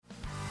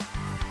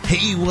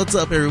Hey, what's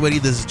up, everybody?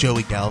 This is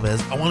Joey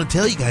Galvez. I want to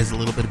tell you guys a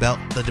little bit about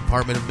the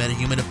Department of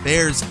Metahuman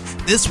Affairs.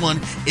 This one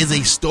is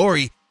a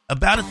story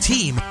about a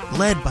team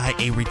led by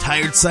a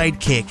retired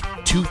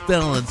sidekick, 2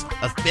 felons,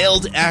 a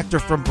failed actor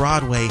from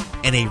Broadway,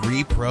 and a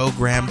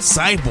reprogrammed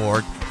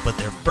cyborg. But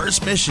their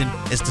first mission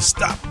is to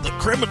stop the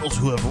criminals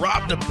who have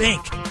robbed a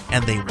bank,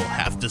 and they will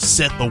have to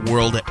set the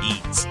world at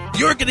ease.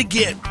 You're going to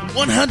get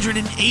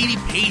 180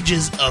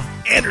 pages of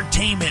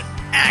entertainment,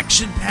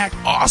 action-packed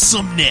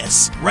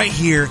awesomeness right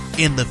here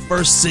in the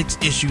first 6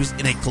 issues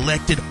in a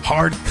collected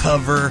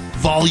hardcover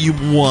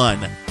volume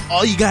 1.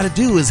 All you got to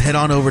do is head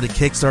on over to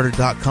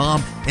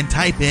Kickstarter.com and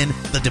type in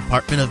the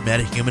Department of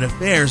Metahuman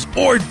Affairs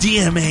or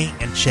DMA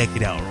and check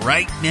it out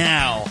right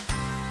now.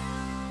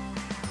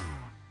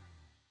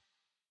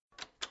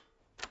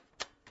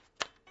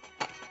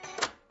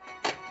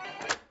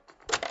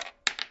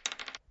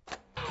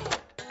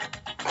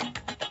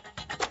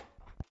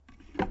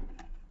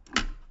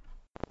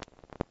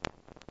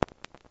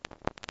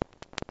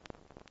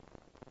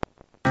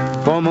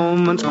 For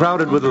moments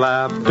crowded with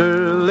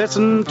laughter,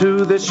 listen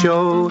to this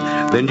show.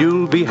 Then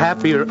you'll be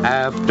happier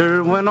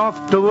after when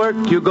off to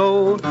work you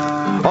go.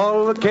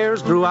 All the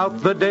cares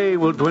throughout the day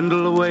will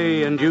dwindle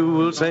away, and you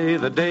will say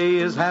the day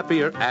is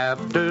happier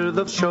after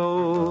the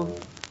show.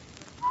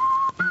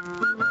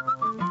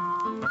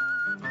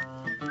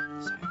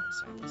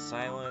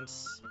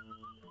 Silence.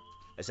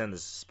 I send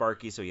this to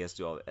Sparky so he has to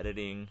do all the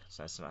editing,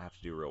 so I still don't have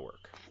to do real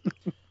work.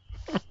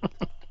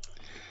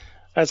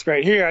 That's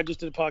great. Here, I just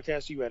did a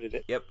podcast. You edited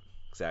it. Yep,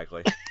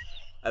 exactly.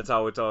 That's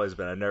how it's always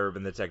been. I've never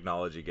been the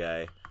technology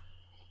guy.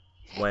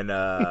 When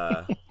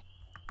I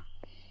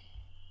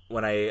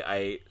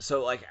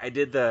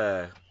did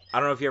the, I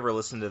don't know if you ever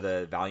listened to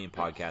the Valiant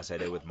podcast I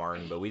did with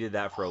Martin, but we did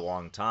that for a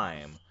long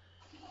time.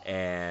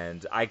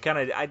 And I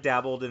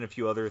dabbled in a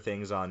few other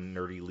things on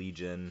Nerdy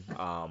Legion.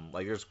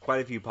 There's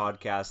quite a few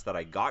podcasts that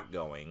I got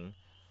going.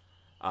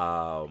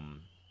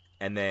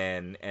 And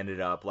then ended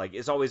up,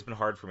 it's always been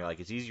hard for me.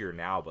 It's easier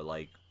now, but,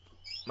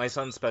 my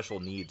son's special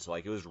needs,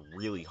 it was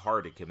really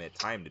hard to commit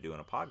time to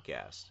doing a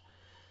podcast.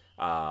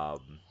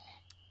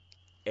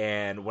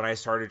 And when I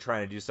started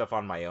trying to do stuff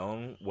on my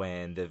own,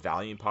 when the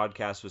Valiant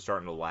podcast was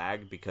starting to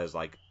lag because,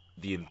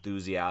 the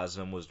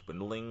enthusiasm was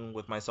dwindling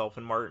with myself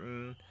and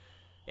Martin,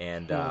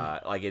 and,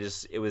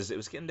 it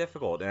was getting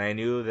difficult. And I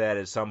knew that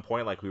at some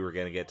point, we were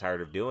going to get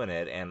tired of doing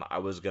it, and I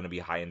was going to be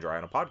high and dry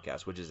on a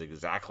podcast, which is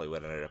exactly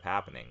what ended up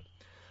happening.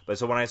 But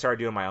so when I started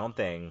doing my own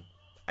thing,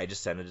 I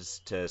just sent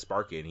it to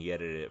Sparky, and he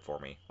edited it for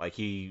me.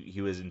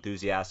 He was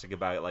enthusiastic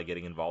about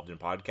getting involved in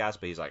podcasts,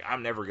 but he's like,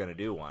 I'm never going to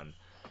do one.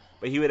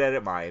 But he would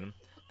edit mine.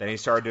 Then he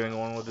started doing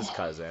one with his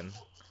cousin.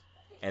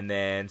 And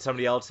then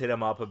somebody else hit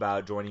him up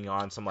about joining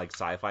on some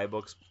sci-fi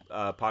books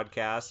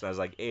podcast. And I was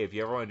like, hey, if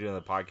you ever want to do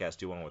another podcast,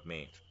 do one with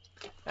me.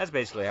 That's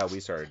basically how we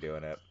started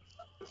doing it.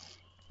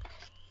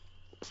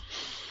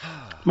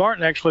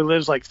 Martin actually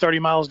lives 30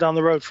 miles down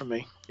the road from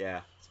me.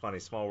 Yeah. Funny,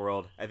 small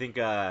world. I think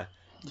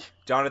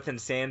Jonathan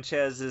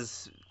Sanchez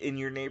is in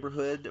your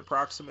neighborhood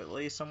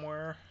approximately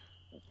somewhere.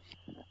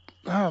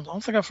 I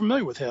don't think I'm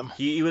familiar with him.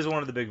 He was one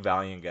of the big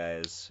Valiant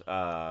guys.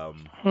 Yeah,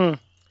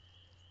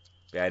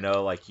 I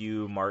know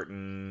you,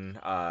 Martin,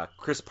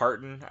 Chris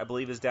Parton, I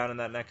believe, is down in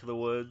that neck of the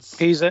woods.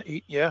 He's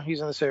in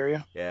this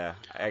area. Yeah,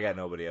 I got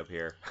nobody up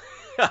here.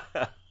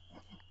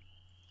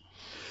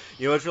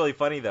 You know what's really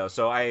funny though?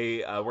 So where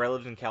I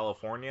lived in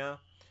California,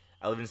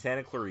 I lived in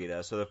Santa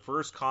Clarita, so the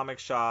first comic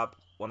shop,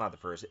 well, not the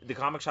first, the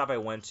comic shop I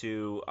went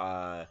to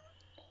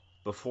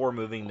before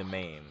moving to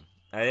Maine,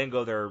 and I didn't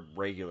go there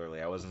regularly,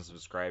 I wasn't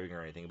subscribing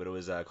or anything, but it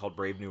was called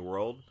Brave New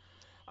World.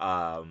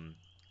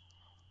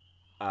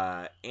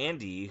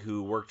 Andy,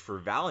 who worked for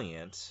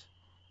Valiant,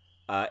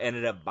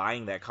 ended up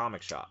buying that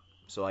comic shop.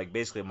 So,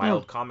 basically, my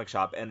old comic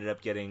shop ended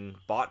up getting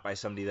bought by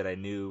somebody that I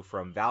knew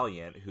from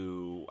Valiant,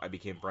 who I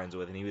became friends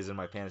with, and he was in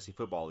my fantasy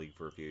football league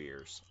for a few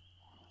years.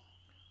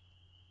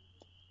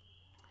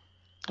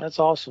 That's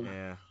awesome.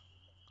 Yeah.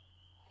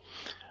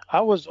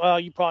 I was,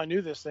 you probably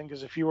knew this thing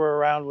because if you were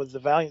around with the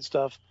Valiant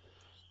stuff,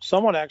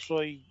 someone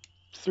actually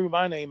threw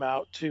my name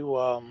out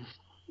to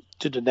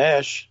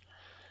Dinesh,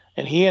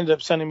 and he ended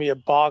up sending me a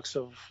box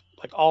of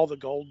all the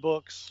gold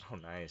books. Oh,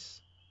 nice.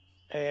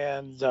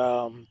 And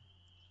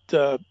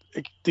the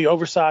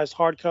oversized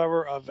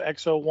hardcover of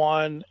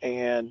XO1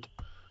 and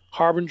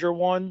Harbinger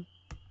 1,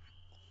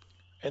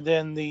 and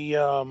then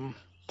the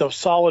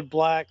solid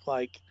black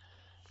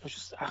it was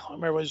just, I don't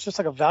remember, it was just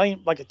a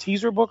Valiant, a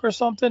teaser book or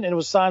something, and it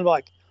was signed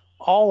by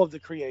all of the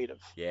creative.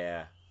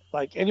 Yeah.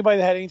 Anybody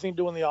that had anything to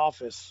do in the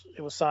office,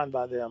 it was signed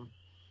by them.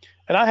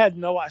 And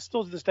I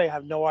still to this day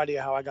have no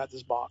idea how I got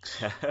this box.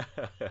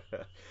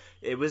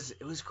 It was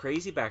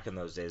crazy back in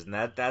those days, and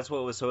that's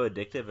what was so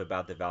addictive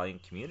about the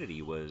Valiant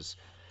community was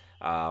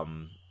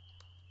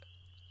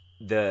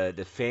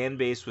the fan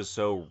base was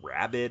so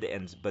rabid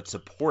but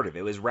supportive.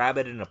 It was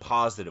rabid in a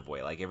positive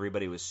way.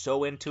 Everybody was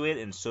so into it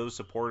and so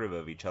supportive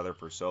of each other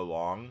for so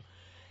long.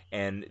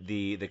 And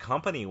the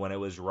company, when it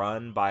was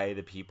run by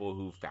the people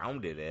who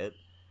founded it,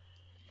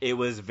 it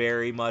was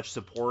very much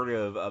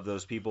supportive of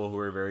those people who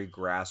were very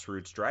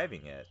grassroots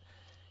driving it.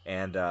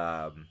 And,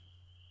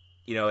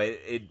 you know,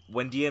 it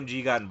when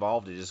DMG got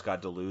involved, it just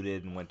got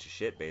diluted and went to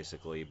shit,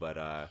 basically.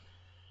 But,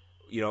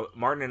 you know,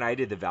 Martin and I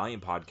did the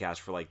Valiant podcast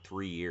for like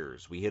 3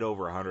 years. We hit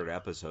over 100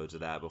 episodes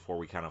of that before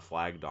we kind of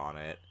flagged on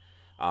it.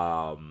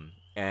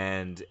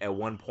 And at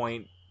one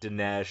point,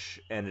 Dinesh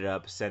ended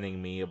up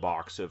sending me a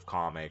box of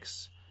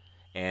comics.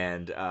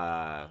 And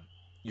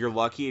you're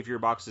lucky if your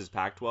box is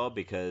packed well,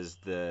 because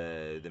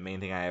the main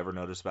thing I ever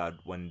noticed about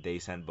when they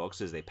send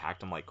books is they packed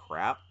them like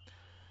crap.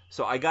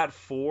 So I got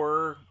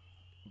 4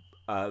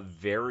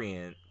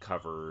 variant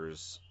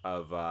covers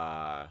of,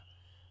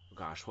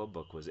 gosh, what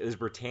book was it? It was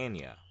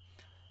Britannia.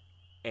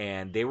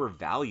 And they were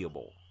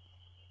valuable.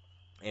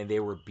 And they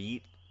were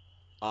beat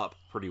up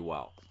pretty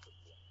well.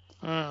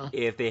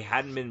 If they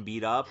hadn't been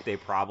beat up, they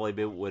probably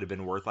would have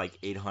been worth like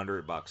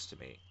 $800 to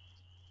me.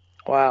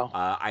 Wow.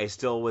 I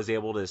still was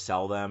able to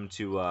sell them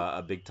to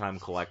a big time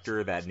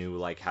collector that knew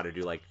like how to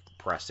do like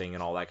pressing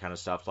and all that kind of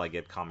stuff to like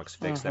get comics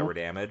fixed that were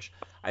damaged.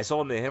 I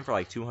sold them to him for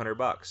like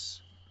 $200,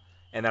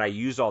 and then I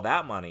used all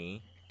that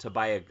money to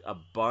buy a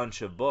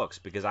bunch of books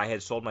because I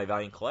had sold my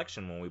Valiant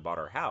collection when we bought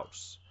our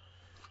house,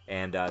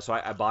 and so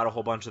I bought a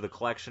whole bunch of the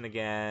collection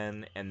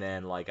again, and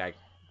then like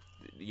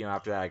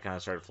after that I kind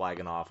of started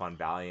flagging off on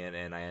Valiant,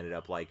 and I ended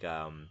up like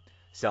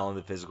selling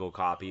the physical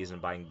copies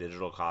and buying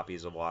digital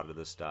copies of a lot of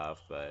the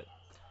stuff. But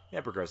yeah,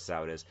 it progresses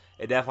how it is.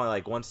 It definitely,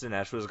 like, once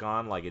Dinesh was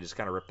gone, like, it just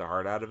kind of ripped the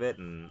heart out of it,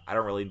 and I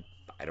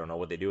don't know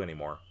what they do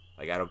anymore.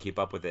 Like, I don't keep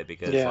up with it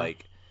because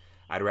like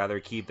I'd rather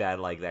keep that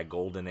like that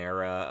golden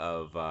era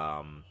of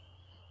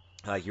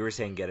like you were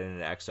saying, get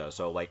into Exo.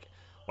 So like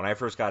when I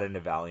first got into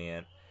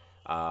Valiant,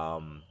 I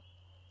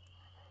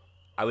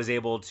was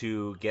able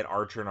to get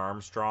Archer and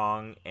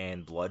Armstrong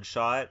and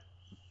Bloodshot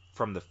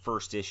from the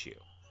first issue.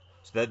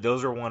 So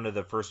those are one of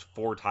the first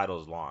 4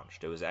 titles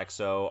launched. It was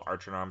Exo,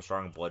 Archer and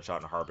Armstrong,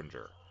 Bloodshot, and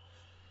Harbinger.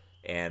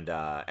 And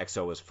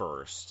Exo was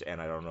first,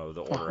 and I don't know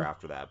the order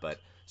after that. But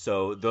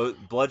so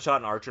Bloodshot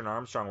and Archer and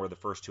Armstrong were the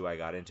first 2 I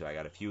got into. I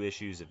got a few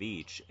issues of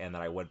each, and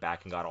then I went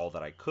back and got all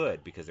that I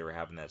could because they were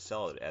having that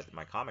sell at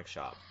my comic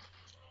shop.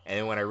 And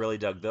then when I really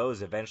dug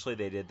those, eventually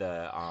they did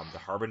the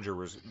Harbinger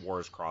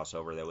Wars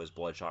crossover that was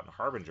Bloodshot and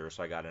Harbinger,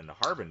 so I got into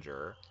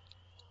Harbinger.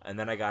 And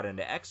then I got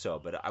into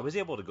Exo, but I was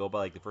able to go buy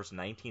like the first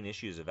 19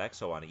 issues of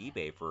Exo on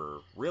eBay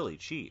for really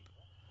cheap.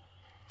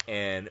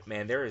 And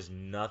man, there is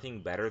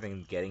nothing better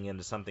than getting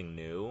into something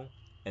new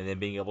and then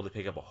being able to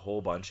pick up a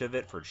whole bunch of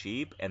it for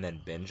cheap and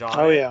then binge on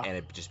it, and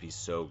it'd just be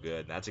so good.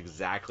 And that's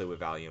exactly what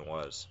Valiant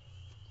was.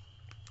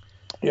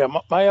 Yeah,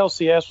 my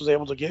LCS was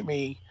able to get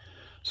me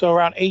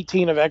around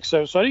 18 of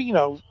Exo.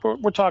 So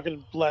we're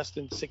talking less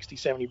than 60,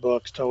 70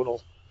 books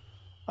total.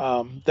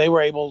 They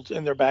were able to,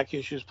 in their back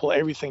issues, pull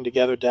everything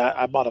together.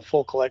 I bought a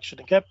full collection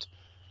and kept,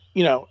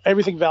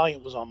 everything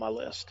Valiant was on my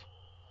list.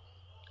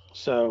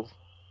 So,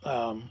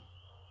 and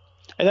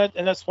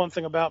that's one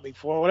thing about me.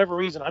 For whatever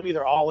reason, I'm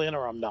either all in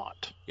or I'm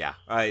not. Yeah,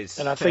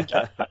 and I think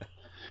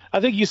I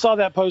think you saw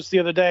that post the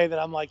other day that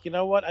I'm like, you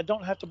know what? I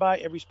don't have to buy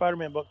every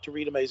Spider-Man book to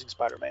read Amazing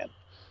Spider-Man.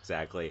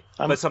 Exactly.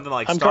 But something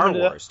like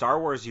Star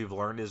Wars, you've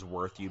learned is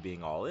worth you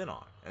being all in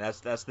on, and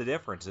that's the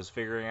difference, is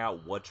figuring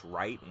out what's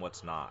right and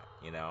what's not.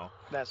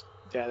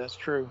 That's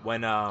true.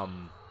 When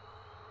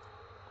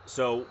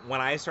so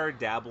when I started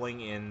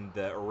dabbling in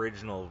the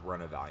original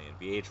run of Valiant,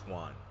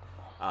 VH1,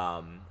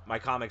 my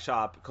comic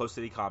shop, Coast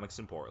City Comics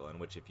in Portland,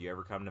 which if you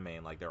ever come to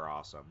Maine, like, they're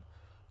awesome.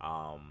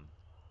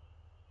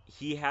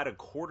 He had a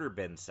quarter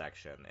bin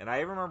section, and I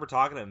remember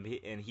talking to him,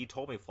 and he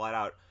told me flat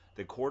out,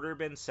 the quarter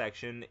bin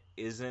section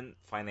isn't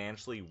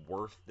financially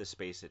worth the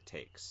space it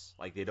takes.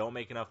 Like, they don't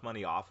make enough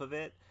money off of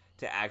it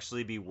to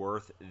actually be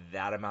worth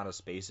that amount of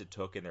space it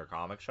took in their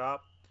comic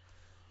shop.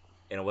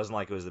 And it wasn't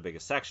like it was the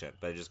biggest section,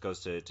 but it just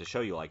goes to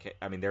show you, like,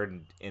 I mean, they're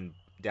in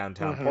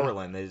downtown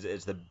Portland.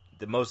 It's the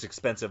most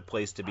expensive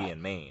place to be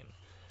in Maine.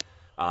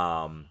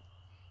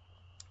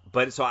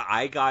 But so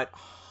I got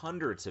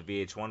hundreds of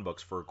VH1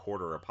 books for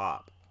 $0.25 a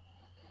pop.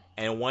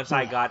 And once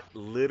I got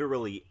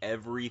literally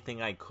everything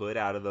I could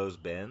out of those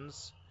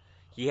bins,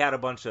 he had a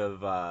bunch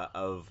of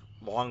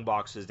long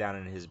boxes down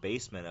in his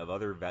basement of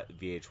other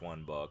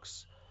VH1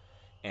 books,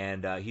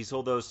 and he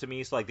sold those to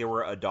me. So like they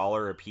were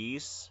 $1 a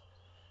piece,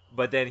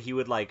 but then he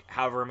would, like,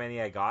 however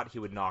many I got, he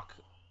would knock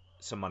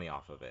some money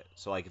off of it.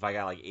 So like if I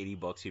got like 80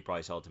 books, he'd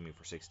probably sell it to me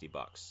for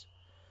 $60.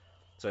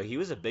 So he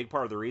was a big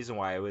part of the reason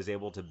why I was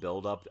able to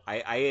build up.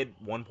 I at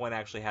one point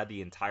actually had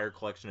the entire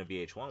collection of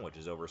VH1, which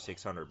is over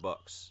 600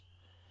 books.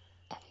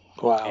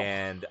 Wow.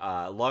 And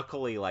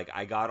luckily, like,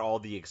 I got all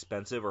the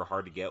expensive or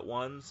hard to get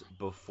ones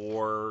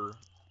before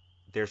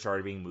there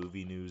started being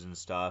movie news and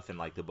stuff, and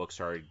like the books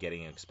started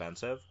getting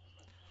expensive.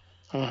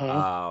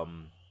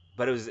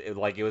 But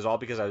it was all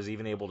because I was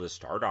even able to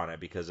start on it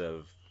because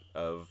of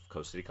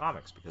Coast City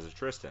Comics, because of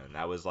Tristan.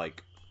 And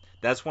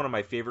that's one of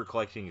my favorite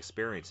collecting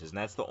experiences, and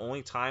that's the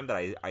only time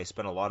that I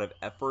spent a lot of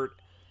effort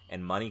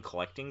and money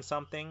collecting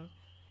something,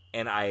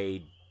 and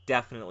I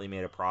definitely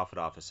made a profit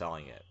off of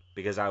selling it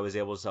because I was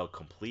able to sell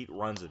complete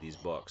runs of these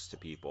books to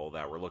people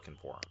that were looking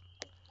for them.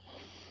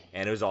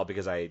 And it was all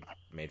because I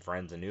made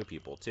friends and knew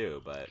people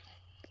too. But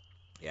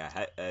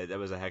yeah, that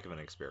was a heck of an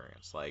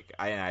experience. Like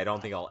I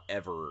don't think I'll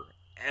ever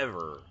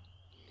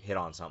hit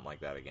on something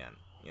like that again.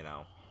 You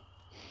know.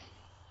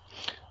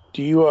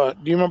 Do you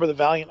remember the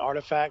Valiant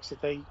artifacts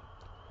that they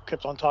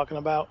kept on talking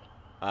about?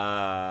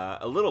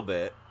 A little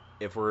bit.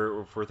 If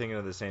we're thinking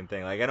of the same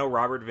thing, like I know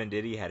Robert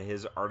Venditti had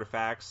his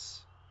artifacts.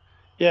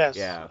 Yes.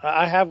 Yeah.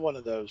 I have one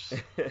of those.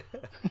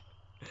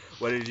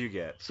 What did you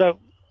get? So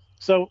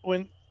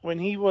when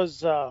he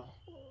was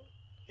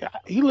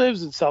he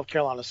lives in South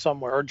Carolina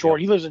somewhere, or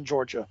Georgia. Yep. He lives in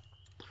Georgia,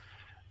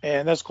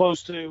 and that's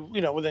close to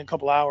within a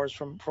couple hours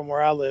from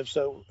where I live.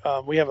 So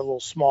we have a little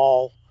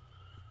small.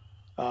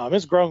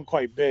 It's grown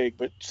quite big,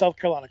 but South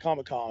Carolina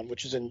Comic-Con,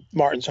 which is in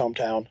Martin's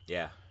hometown.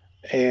 Yeah.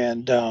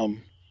 And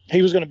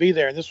he was going to be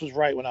there, and this was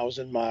right when I was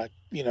in my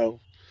the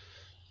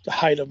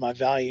height of my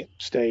Valiant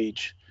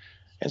stage,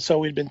 and so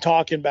we'd been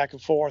talking back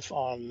and forth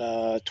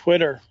on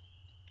Twitter,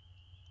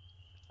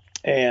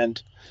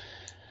 and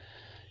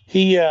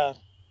he asked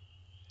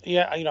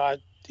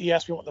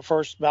me what the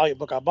first Valiant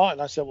book I bought,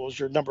 and I said, well, it was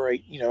your number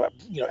 8,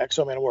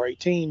 X-O Manowar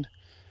 18.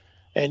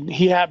 And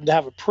he happened to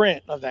have a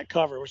print of that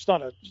cover. It's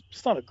not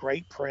a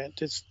great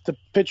print. It's the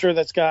picture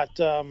that's got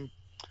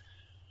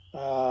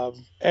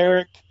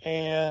Eric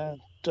and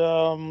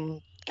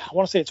I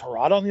want to say it's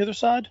Harada on the other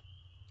side.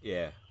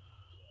 Yeah.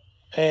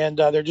 And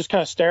they're just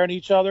kind of staring at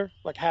each other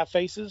like half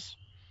faces.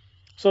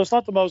 So it's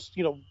not the most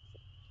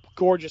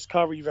gorgeous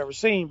cover you've ever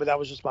seen, but that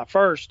was just my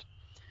first.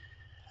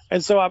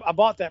 And so I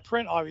bought that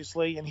print,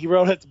 obviously, and he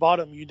wrote at the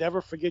bottom, "You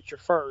never forget your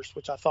first,"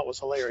 which I thought was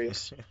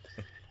hilarious.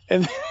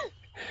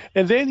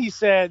 And then he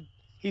said,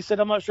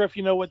 I'm not sure if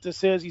you know what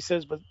this is. He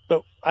says, but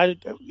I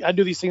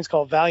do these things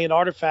called Valiant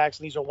artifacts,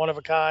 and these are one of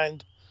a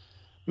kind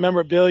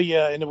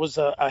memorabilia. And it was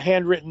a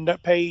handwritten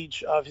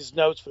page of his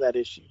notes for that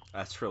issue.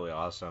 That's really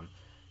awesome.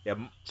 Yeah.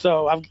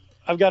 So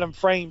I've got them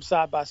framed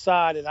side by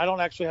side, and I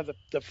don't actually have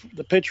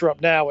the picture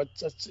up now.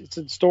 It's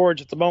in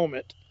storage at the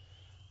moment.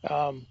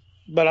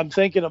 But I'm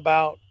thinking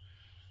about.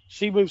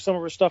 She moved some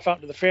of her stuff out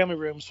into the family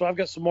room, so I've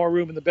got some more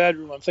room in the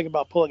bedroom. I'm thinking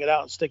about pulling it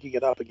out and sticking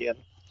it up again.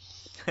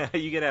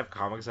 You can have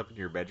comics up in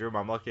your bedroom.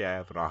 I'm lucky I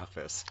have an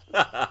office.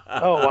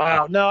 Oh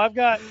wow! No, I've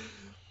got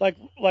like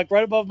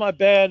right above my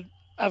bed.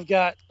 I've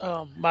got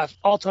my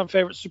all-time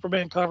favorite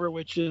Superman cover,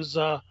 which is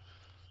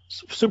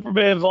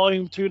Superman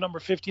Volume 2,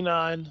 number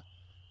 59,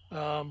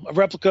 a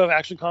replica of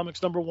Action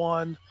Comics number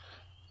 1.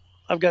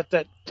 I've got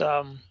that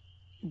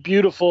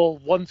beautiful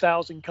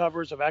 1,000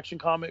 covers of Action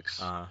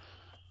Comics.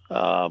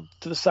 To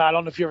the side. I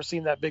don't know if you ever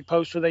seen that big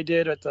poster they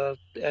did at the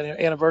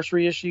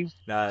anniversary issue.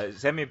 No,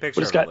 send me a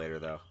picture of it later,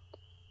 though.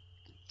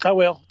 I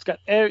will. It's got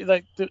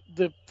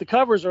the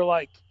covers are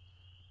like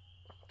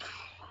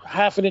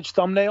half-an-inch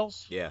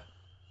thumbnails. Yeah.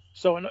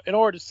 So in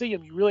order to see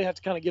them, you really have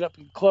to kind of get up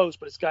and close.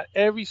 But it's got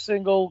every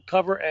single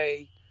cover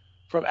A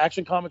from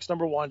Action Comics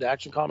number 1 to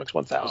Action Comics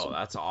 1000. Oh,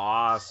 that's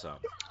awesome.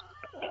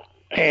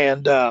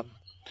 And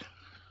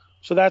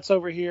so that's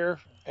over here.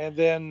 And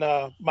then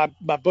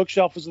my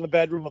bookshelf is in the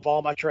bedroom of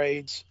all my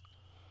trades.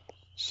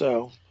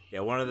 So yeah,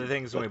 one of the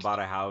things when we bought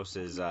a house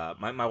is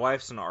my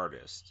wife's an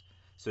artist,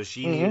 so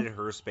she needed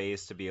her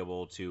space to be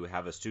able to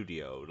have a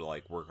studio to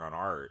like work on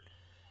art.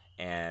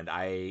 And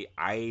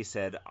I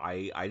said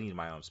I need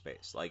my own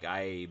space. Like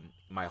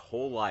my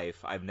whole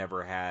life I've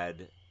never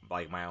had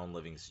like my own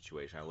living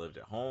situation. I lived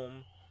at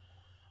home.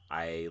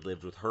 I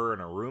lived with her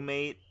and a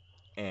roommate.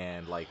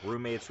 And like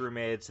roommates,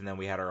 and then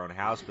we had our own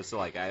house. But still,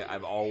 like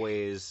I've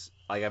always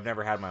I've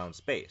never had my own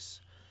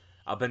space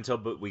up until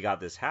we got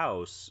this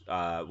house.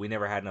 We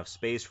never had enough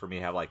space for me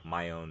to have like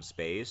my own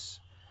space.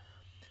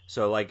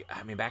 So like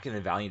I mean, back in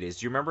the Valiant days,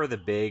 do you remember the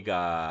big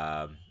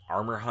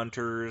Armor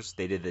Hunters?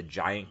 They did the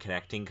giant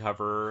connecting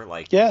cover.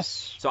 Like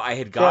yes. So I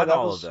had gotten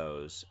all of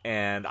those,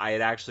 and I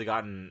had actually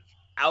gotten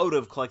out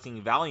of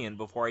collecting Valiant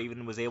before I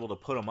even was able to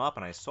put them up,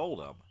 and I sold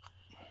them.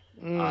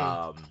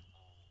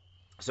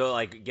 So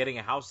like getting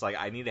a house, like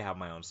I need to have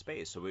my own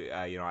space. So we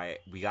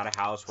got a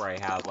house where I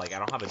have like I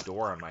don't have a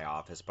door on my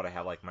office, but I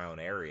have like my own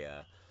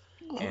area.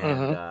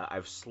 And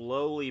I've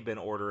slowly been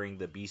ordering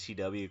the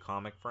BCW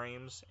comic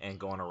frames and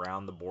going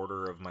around the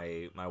border of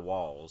my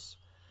walls.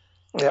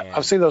 Yeah, and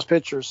I've seen those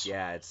pictures.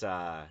 Yeah,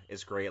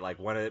 it's great. Like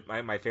one of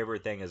my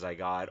favorite thing is I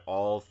got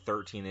all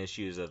 13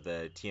 issues of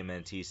the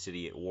TMNT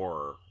City at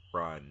War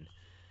run.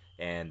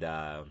 And,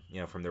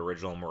 from the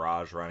original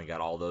Mirage run, I got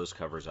all those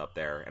covers up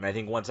there. And I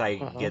think once I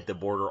get the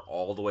border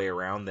all the way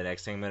around, the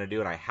next thing I'm going to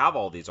do, and I have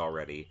all these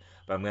already,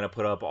 but I'm going to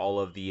put up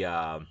all of the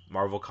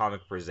Marvel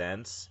Comic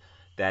Presents.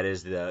 That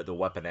is the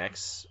Weapon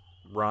X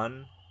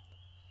run.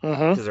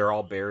 Because they're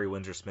all Barry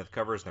Windsor Smith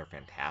covers, and they're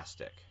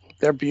fantastic.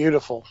 They're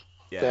beautiful.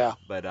 Yeah.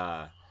 But,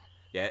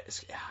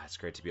 it's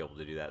great to be able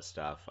to do that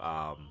stuff.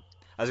 I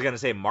was going to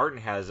say, Martin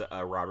has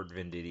a Robert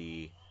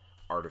Venditti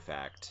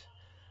artifact.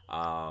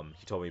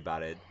 He told me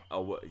about it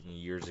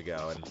years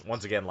ago, and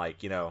once again, like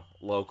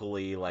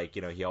locally, like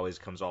he always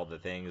comes to all the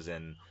things,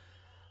 and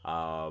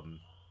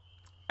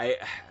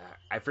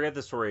I forget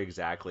the story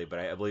exactly, but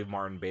I believe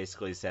Martin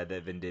basically said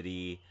that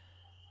Venditti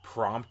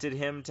prompted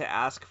him to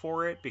ask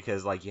for it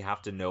because like you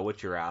have to know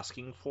what you're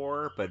asking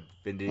for, but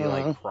Venditti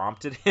like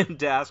prompted him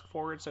to ask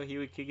for it so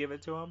he could give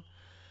it to him.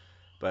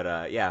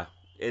 But yeah,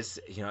 it's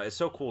it's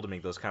so cool to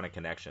make those kind of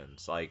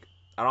connections. Like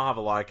I don't have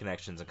a lot of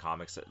connections in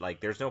comics. Like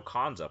there's no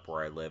cons up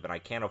where I live, and I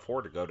can't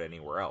afford to go to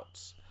anywhere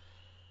else.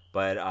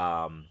 But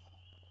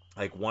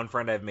like one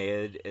friend I've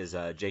made is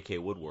J.K.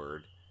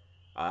 Woodward.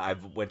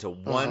 I've went to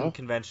one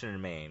convention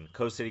in Maine.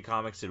 Coast City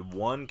Comics did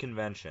one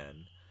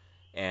convention,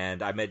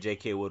 and I met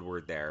J.K.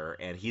 Woodward there.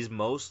 And he's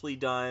mostly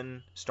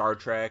done Star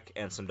Trek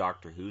and some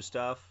Doctor Who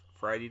stuff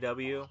for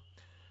IDW.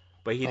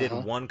 But he did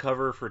one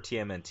cover for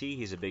TMNT.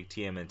 He's a big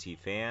TMNT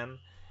fan. And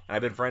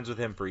I've been friends with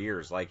him for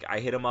years. Like,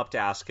 I hit him up to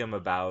ask him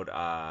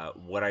about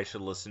what I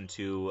should listen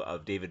to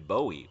of David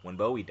Bowie when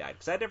Bowie died.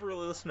 Because I'd never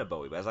really listened to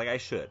Bowie, but I was like, I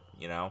should,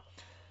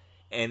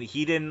 And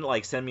he didn't,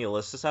 like, send me a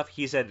list of stuff.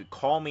 He said,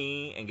 call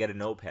me and get a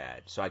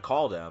notepad. So I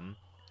called him,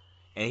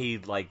 and he,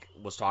 like,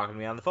 was talking to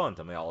me on the phone,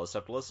 telling me all this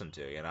stuff to listen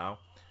to,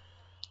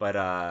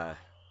 But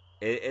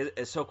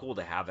it's so cool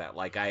to have that.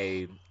 Like,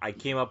 I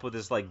came up with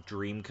this, like,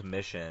 dream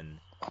commission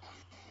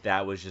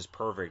that was just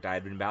perfect. I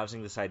had been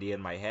bouncing this idea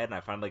in my head, and I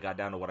finally got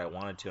down to what I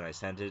wanted to, and I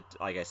sent it.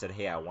 Like, I said,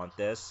 hey, I want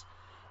this.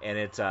 And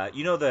it's,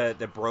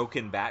 the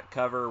broken Bat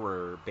cover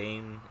where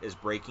Bane is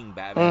breaking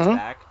Batman's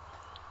back?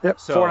 Yep,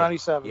 so,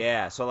 $4.97.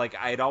 Yeah, so like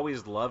I'd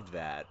always loved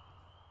that.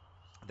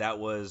 That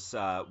was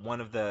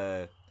one of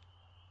the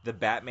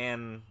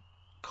Batman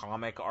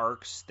comic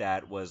arcs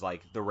that was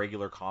like the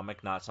regular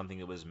comic, not something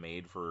that was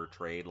made for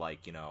trade. Like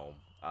oh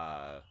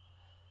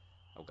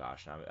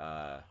gosh,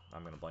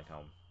 I'm gonna blank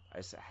on. I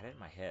had it in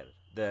my head.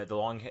 The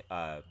long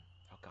oh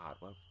god,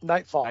 what?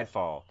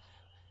 Nightfall.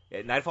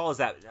 Yeah, Nightfall is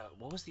that.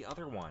 What was the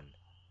other one?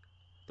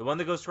 The one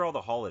that goes through all the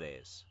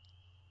holidays.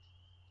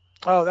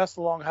 Oh, that's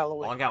the Long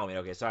Halloween. Long Halloween.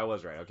 Okay, so I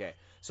was right. Okay,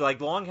 so like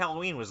Long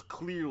Halloween was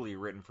clearly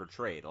written for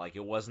trade. Like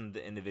it wasn't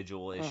the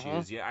individual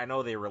issues. Yeah, I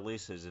know they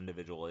released as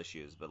individual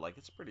issues, but like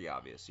it's pretty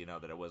obvious,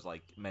 that it was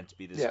like meant to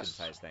be this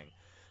concise thing.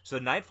 So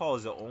Nightfall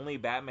is the only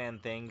Batman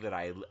thing that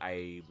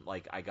I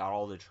got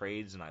all the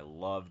trades and I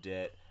loved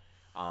it.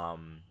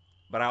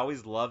 But I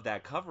always loved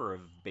that cover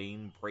of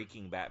Bane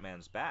breaking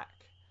Batman's back,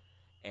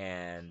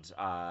 and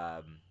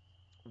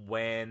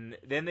when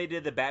then they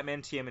did the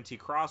Batman TMNT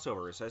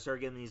crossover, so I started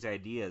getting these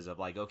ideas of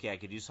like, okay, I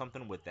could do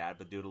something with that,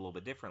 but do it a little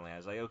bit differently. I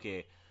was like,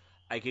 okay,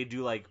 I could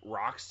do like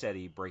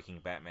Rocksteady breaking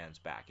Batman's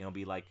back, and it'll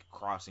be like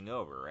crossing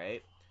over,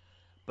 right?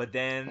 But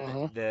then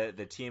the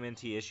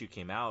TMNT issue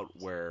came out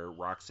where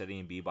Rocksteady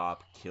and Bebop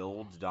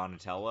killed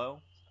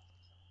Donatello,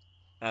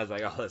 and I was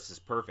like, oh, this is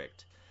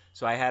perfect.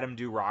 So I had him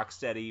do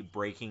Rocksteady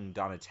breaking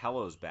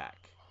Donatello's back,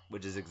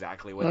 which is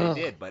exactly what they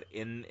did, but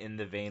in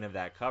the vein of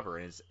that cover,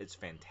 and it's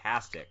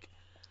fantastic.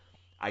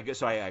 I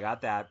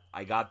got that.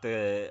 I got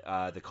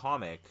the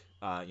comic.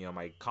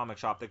 My comic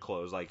shop that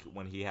closed. Like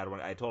when he had one,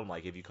 I told him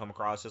like, if you come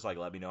across this, like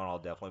let me know and I'll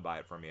definitely buy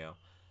it from you.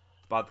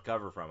 Bought the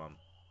cover from him.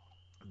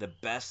 The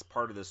best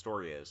part of the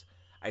story is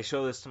I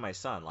show this to my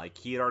son. Like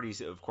he had already,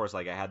 of course,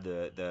 like I had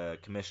the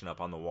commission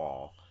up on the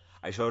wall.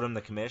 I showed him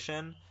the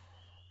commission.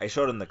 I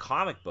showed him the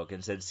comic book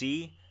and said,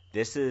 see,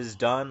 this is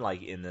done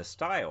like in this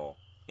style.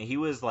 And he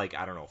was like,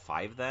 I don't know,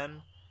 5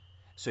 then.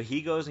 So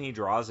he goes and he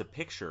draws a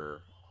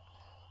picture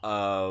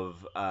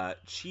of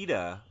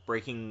Cheetah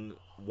breaking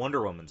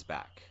Wonder Woman's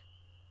back.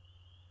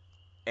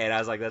 And I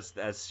was like,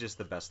 that's just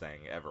the best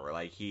thing ever.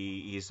 Like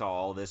he saw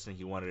all this and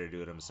he wanted to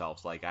do it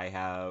himself. So, like I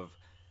have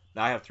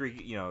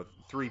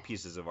 3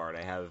 pieces of art.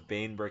 I have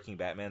Bane breaking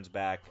Batman's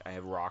back. I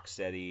have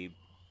Rocksteady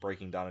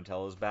breaking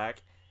Donatello's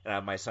back. And I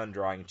have my son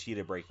drawing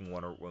Cheetah breaking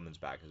Wonder Woman's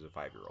back as a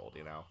 5-year-old,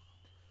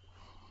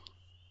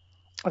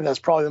 And that's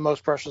probably the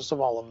most precious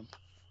of all of them.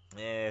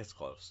 It's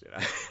close,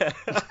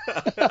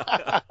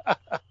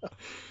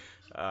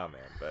 Oh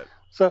man, but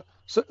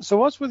so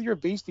what's with your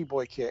Beastie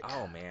Boy kick?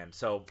 Oh man,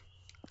 so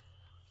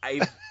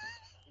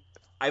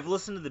I've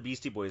listened to the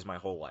Beastie Boys my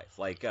whole life.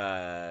 Like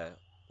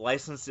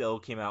Licensed to Ill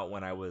came out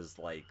when I was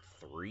like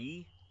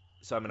 3.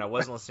 So I mean I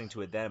wasn't listening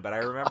to it then, but I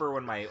remember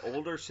when my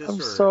older sister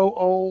I'm so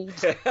old.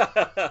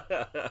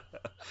 I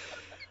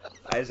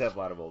just have a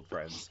lot of old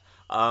friends.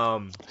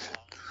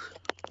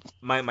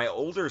 My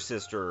older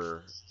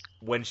sister,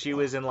 when she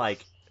was in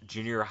like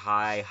junior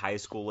high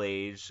school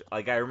age,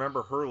 like I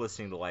remember her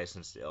listening to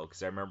Licensed to Ill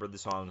because I remember the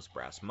songs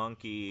Brass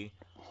Monkey,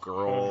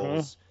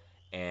 Girls,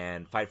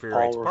 and Fight for Your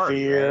Right to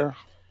Party. Right?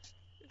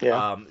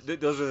 Yeah.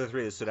 Those are the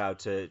 3 that stood out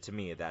to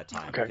me at that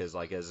time because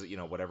like as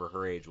whatever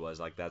her age was,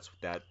 like that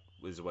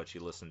was what she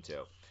listened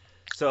to.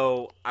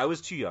 So I was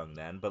too young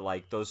then, but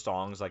like those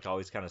songs like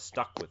always kind of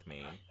stuck with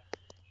me.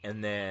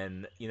 And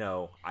then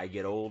I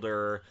get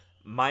older.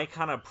 My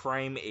kind of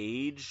prime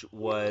age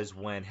was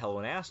when Hello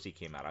Nasty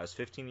came out. I was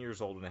 15 years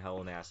old when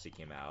Hello Nasty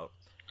came out.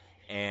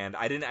 And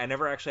I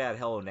never actually had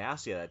Hello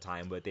Nasty at that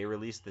time, but they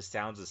released the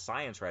Sounds of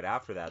Science right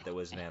after that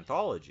was an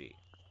anthology.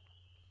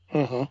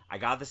 I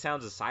got the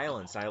Sounds of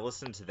Silence, and I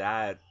listened to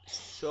that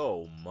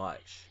so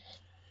much.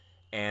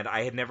 And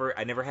I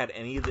never had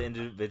any of the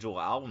individual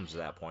albums at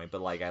that point,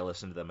 but like I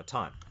listened to them a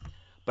ton.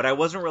 But I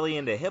wasn't really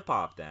into hip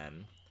hop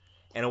then.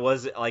 And it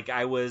was like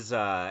I was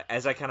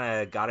as I kind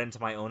of got into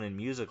my own in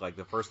music, like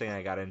the first thing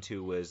I got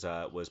into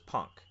was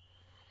punk.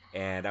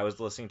 And I was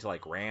listening to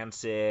like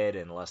Rancid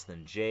and Less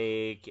Than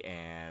Jake,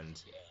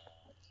 and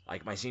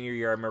like my senior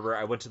year, I remember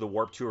I went to the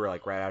Warped Tour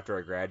like right after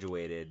I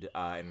graduated,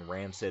 and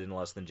Rancid and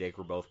Less Than Jake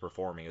were both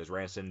performing. It was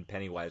Rancid and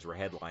Pennywise were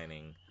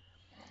headlining.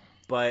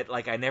 But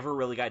like I never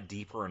really got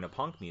deeper into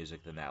punk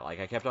music than that. Like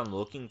I kept on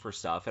looking for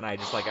stuff, and I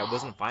just like I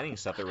wasn't finding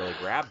stuff that really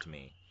grabbed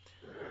me.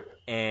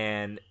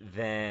 And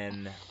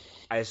then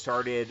I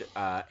started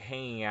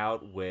hanging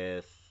out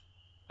with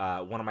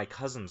one of my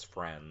cousin's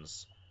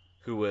friends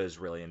who was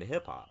really into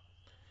hip hop,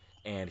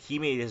 and he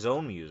made his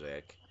own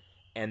music.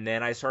 And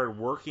then I started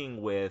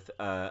working with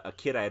a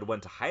kid I had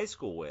went to high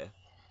school with.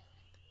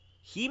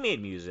 He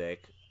made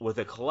music with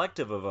a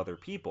collective of other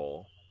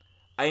people.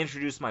 I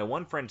introduced my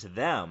one friend to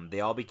them.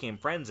 They all became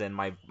friends, and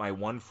my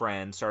one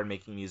friend started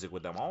making music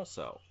with them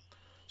also.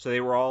 So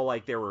they were all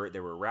like, there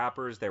were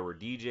rappers, there were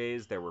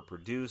DJs, there were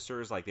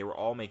producers, like they were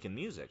all making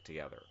music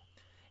together.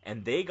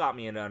 And they got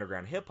me into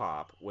underground hip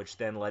hop, which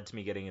then led to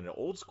me getting into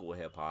old school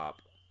hip hop,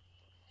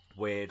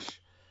 which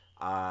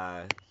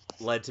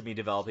led to me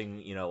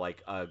developing,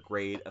 like a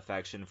great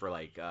affection for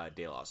like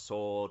De La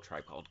Soul,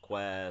 Tribe Called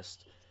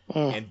Quest.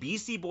 And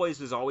Beastie Boys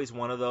was always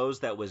one of those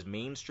that was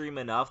mainstream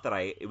enough that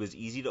it was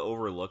easy to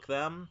overlook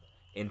them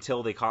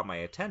until they caught my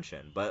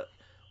attention. But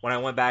when I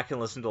went back and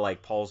listened to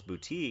like Paul's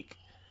Boutique,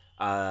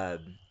 a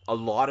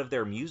lot of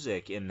their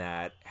music in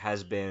that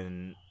has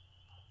been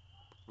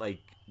like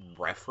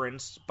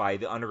referenced by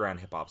the underground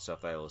hip hop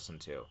stuff that I listen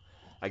to.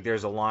 Like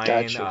there's a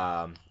line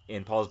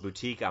in Paul's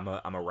Boutique, I'm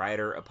a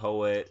writer, a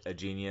poet, a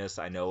genius,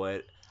 I know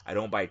it. I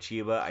don't buy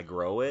Chiba, I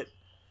grow it.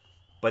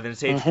 But then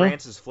Sage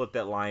Francis flipped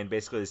that line,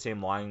 basically the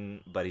same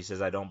line, but he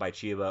says I don't buy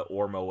Chiba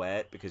or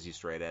Moet because he's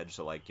straight edge,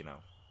 so like,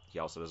 he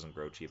also doesn't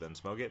grow Chiba and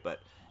smoke it.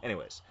 But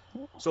anyways,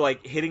 so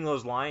like hitting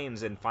those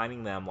lines and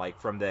finding them like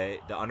from the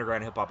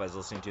underground hip hop I was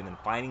listening to, and then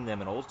finding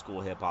them in old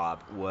school hip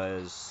hop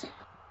was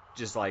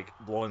just like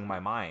blowing my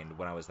mind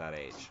when I was that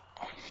age.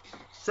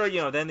 So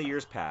then the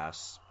years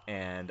pass,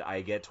 and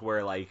I get to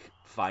where like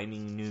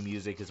finding new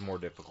music is more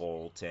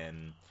difficult,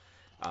 and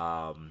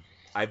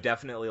I've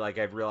definitely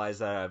I've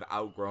realized that I've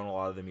outgrown a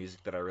lot of the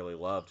music that I really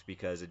loved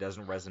because it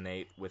doesn't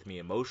resonate with me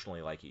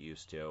emotionally like it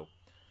used to.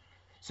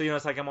 So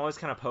it's like I'm always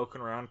kind of poking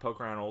around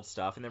old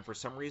stuff, and then for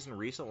some reason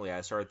recently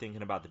I started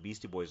thinking about the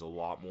Beastie Boys a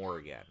lot more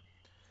again.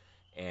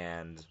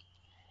 And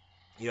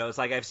it's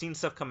like I've seen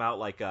stuff come out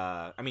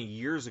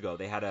years ago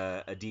they had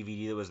a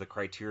DVD that was the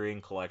Criterion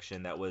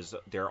Collection that was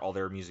all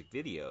their music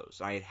videos.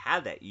 I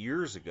had that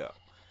years ago.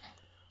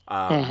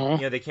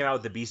 They came out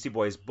with the Beastie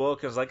Boys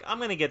book. I was like, I'm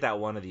going to get that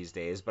one of these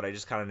days, but I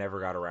just kind of never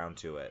got around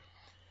to it.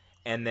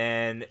 And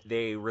then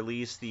they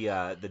released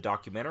the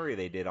documentary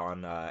they did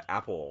on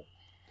Apple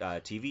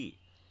TV.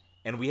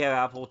 And we have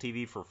Apple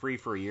TV for free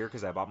for a year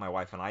because I bought my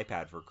wife an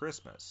iPad for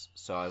Christmas.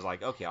 So I was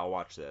like, okay, I'll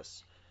watch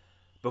this.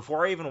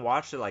 Before I even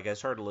watched it, I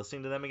started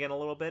listening to them again a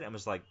little bit and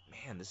was like,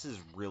 man, this is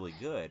really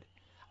good.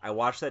 I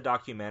watched that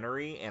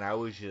documentary and I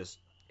was just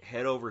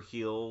head over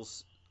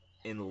heels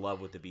in love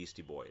with the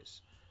Beastie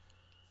Boys.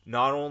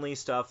 Not only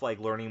stuff like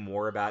learning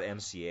more about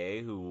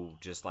MCA, who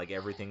just like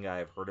everything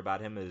I've heard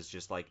about him is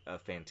just like a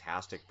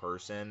fantastic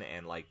person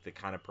and like the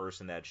kind of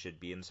person that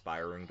should be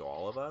inspiring to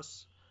all of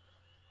us.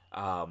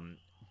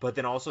 But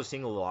then also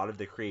seeing a lot of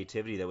the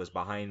creativity that was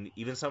behind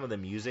even some of the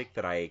music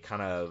that I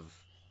kind of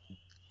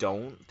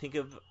don't think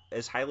of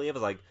as highly of,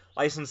 as like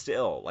License to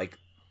Ill, like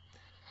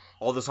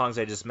all the songs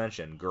I just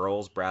mentioned,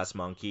 Girls, Brass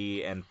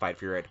Monkey, and Fight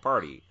for Your Right to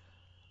Party,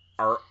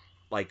 are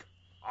like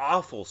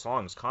awful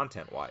songs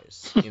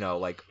content-wise,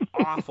 like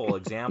awful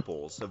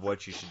examples of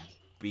what you should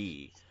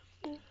be.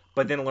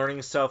 But then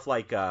learning stuff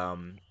like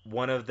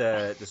one of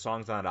the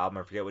songs on that album,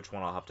 I forget which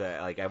one, I'll have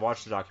to, I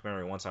watched the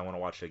documentary once, I want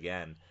to watch it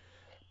again.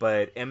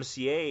 But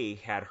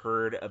MCA had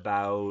heard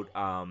about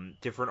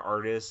different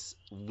artists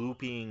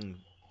looping,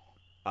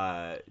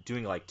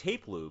 doing like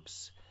tape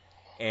loops.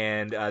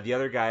 And the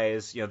other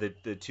guys,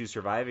 the two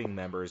surviving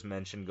members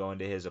mentioned going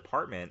to his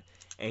apartment,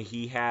 and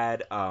he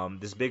had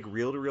this big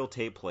reel-to-reel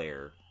tape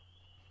player.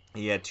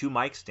 He had 2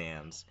 mic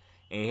stands,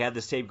 and he had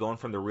this tape going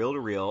from the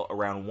reel-to-reel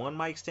around one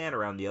mic stand,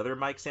 around the other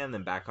mic stand,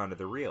 then back onto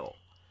the reel.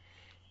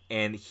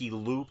 And he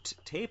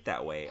looped tape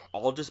that way,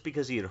 all just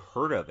because he had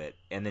heard of it,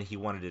 and then he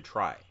wanted to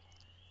try.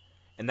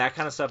 And that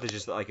kind of stuff is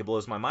just, it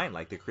blows my mind,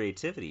 the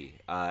creativity.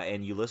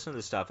 And you listen to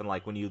this stuff, and,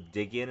 when you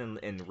dig in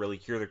and really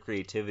hear the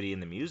creativity in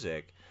the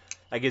music,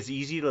 it's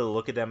easy to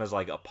look at them as,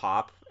 a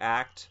pop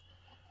act.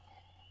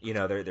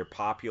 They're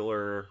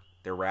popular,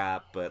 they're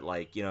rap, but,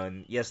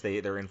 and yes,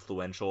 they're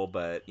influential,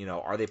 but,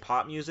 are they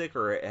pop music,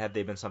 or have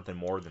they been something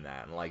more than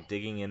that? And,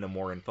 digging into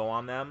more info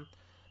on them,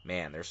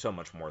 man, there's so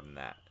much more than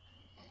that.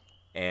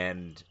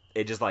 And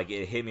it just,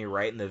 it hit me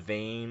right in the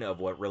vein of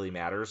what really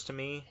matters to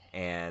me,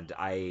 and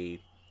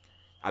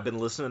I've been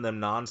listening to them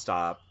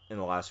nonstop in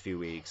the last few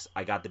weeks.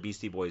 I got the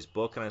Beastie Boys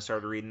book and I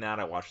started reading that.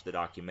 I watched the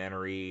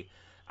documentary.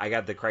 I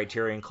got the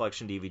Criterion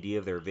Collection DVD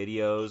of their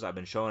videos. I've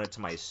been showing it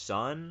to my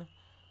son.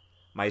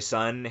 My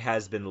son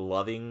has been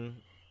loving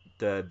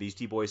the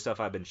Beastie Boys stuff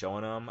I've been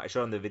showing him. I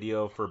showed him the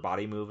video for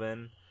Body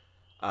Movin',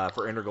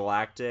 for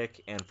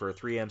Intergalactic, and for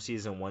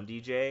 3MCs and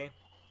 1DJ.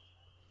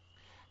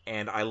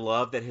 And I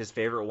love that his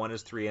favorite one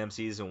is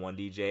 3MCs and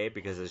 1DJ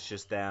because it's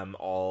just them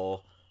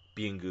all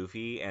being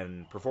goofy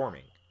and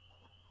performing.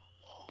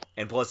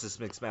 And plus this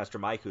Mixmaster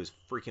Mike, who's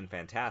freaking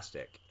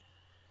fantastic.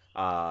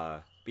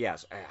 But yeah,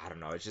 I don't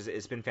know.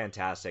 It's been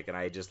fantastic, and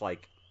I just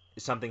like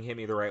something hit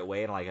me the right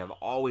way, and like I've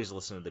always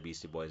listened to the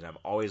Beastie Boys, and I've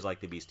always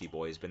liked the Beastie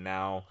Boys, but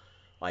now,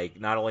 like,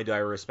 not only do I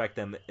respect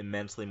them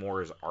immensely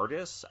more as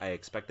artists, I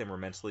expect them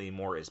immensely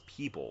more as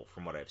people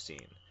from what I've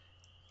seen.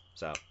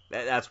 So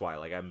that's why,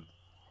 like, I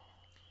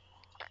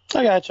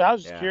got you. I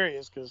was just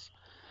curious because,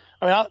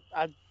 I mean,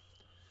 I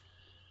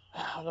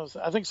don't know.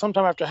 I think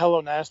sometime after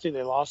Hello Nasty,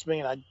 they lost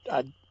me, and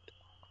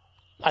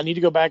I need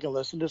to go back and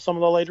listen to some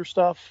of the later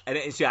stuff.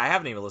 And see, I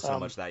haven't even listened to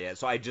much of that yet.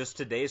 So I just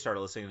today started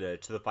listening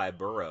to the Five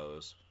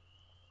Boroughs.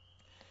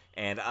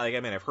 And like,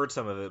 I mean, I've heard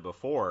some of it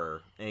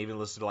before, and even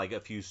listened to like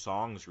a few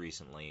songs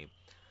recently.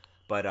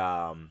 But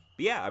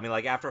yeah, I mean,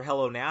 like after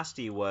Hello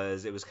Nasty it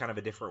was kind of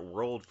a different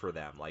world for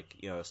them. Like,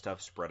 you know,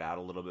 stuff spread out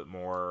a little bit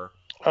more.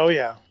 Oh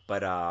yeah.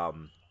 But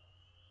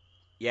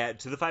yeah,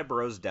 To the Five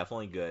Boroughs is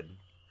definitely good.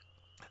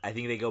 I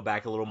think they go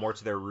back a little more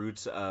to their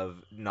roots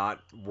of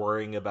not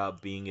worrying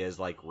about being as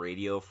like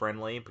radio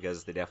friendly,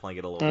 because they definitely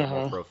get a little bit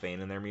more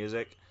profane in their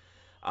music.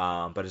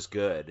 But it's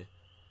good.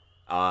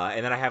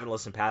 And then I haven't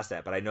listened past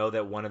that, but I know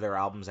that one of their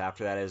albums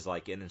after that is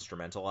like an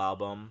instrumental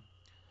album.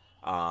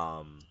 But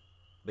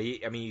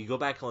I mean, you go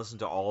back and listen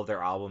to all of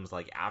their albums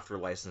like after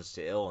License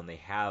to Ill, and they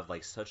have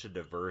like such a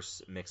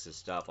diverse mix of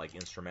stuff, like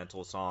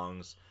instrumental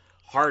songs,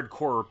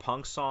 hardcore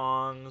punk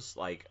songs,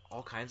 like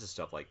all kinds of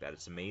stuff like that.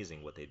 It's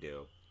amazing what they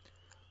do.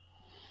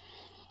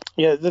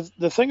 Yeah,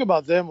 the thing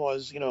about them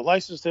was, you know,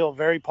 License to Ill,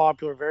 very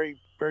popular, very,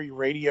 very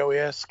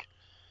radio-esque.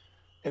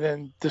 And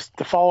then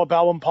the follow-up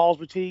album, Paul's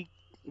Boutique,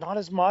 not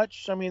as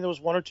much. I mean, there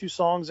was one or two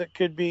songs that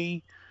could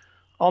be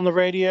on the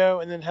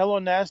radio. And then Hello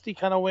Nasty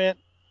kind of went,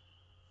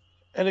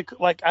 and it,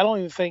 like, I don't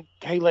even think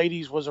Hey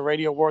Ladies was a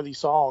radio-worthy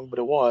song, but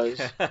it was.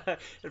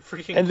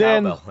 Freaking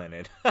cowbell in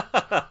it.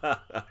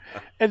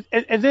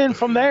 and then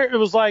from there, it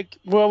was like,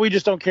 well, we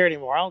just don't care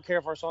anymore. I don't care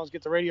if our songs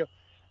get the radio.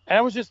 And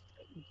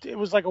it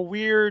was like a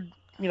weird,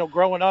 you know,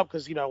 growing up,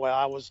 because, you know, well,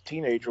 I was a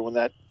teenager when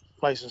that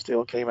License to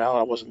Ill came out.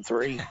 I wasn't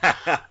 3.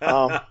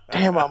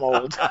 Damn, I'm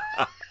old.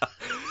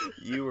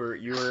 You were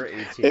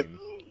 18.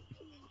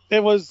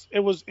 It was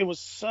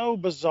so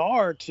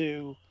bizarre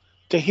to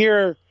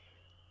hear,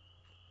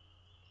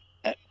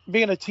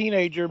 being a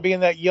teenager, being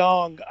that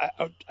young.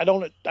 I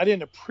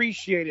didn't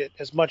appreciate it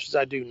as much as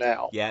I do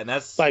now. Yeah, and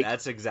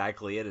that's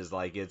exactly it. Is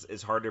like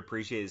it's hard to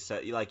appreciate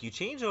it. Like, you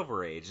change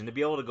over age, and to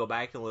be able to go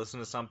back and listen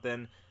to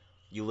something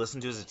you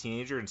listened to as a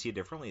teenager and see it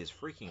differently is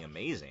freaking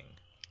amazing.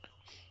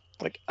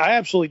 Like, I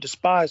absolutely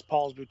despised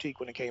Paul's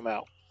Boutique when it came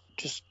out.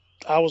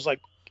 I was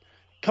like,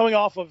 coming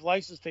off of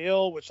License to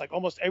Ill, which like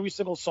almost every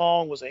single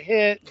song was a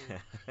hit,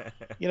 and,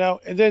 you know,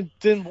 and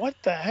then what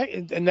the heck?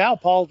 And now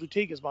Paul's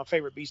Boutique is my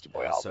favorite Beastie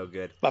Boy album. So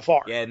good. By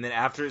far. Yeah, and then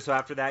after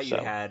that you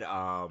had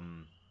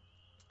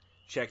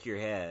Check Your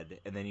Head,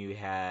 and then you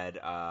had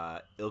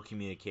Ill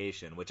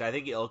Communication, which I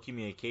think Ill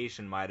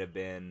Communication might have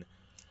been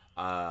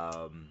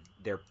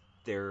their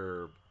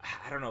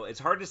I don't know. It's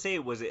hard to say.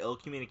 Was it Ill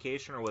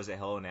Communication or was it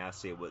Hello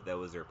Nasty that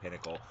was their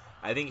pinnacle?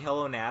 I think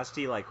Hello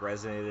Nasty like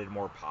resonated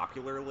more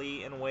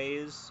popularly in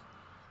ways.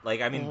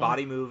 Like, I mean,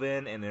 Body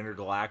Movin' and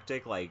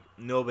Intergalactic, like,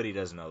 nobody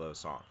doesn't know those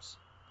songs.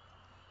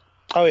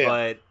 Oh yeah.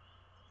 But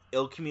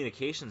Ill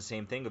Communication,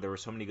 same thing. There were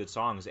so many good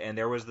songs, and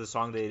there was the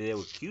song they did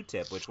with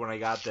Q-Tip, which when I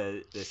got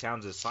the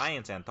Sounds of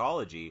Science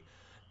anthology,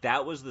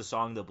 that was the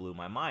song that blew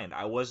my mind.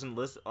 I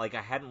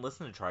hadn't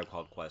listened to Tribe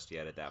Called Quest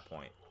yet at that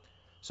point.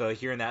 So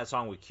hearing that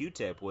song with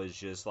Q-Tip was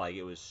just like,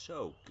 it was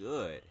so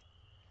good.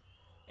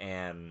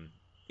 And,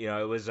 you know,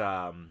 it was,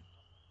 I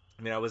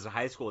mean, I was in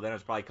high school then. It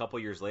was probably a couple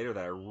years later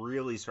that I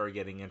really started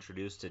getting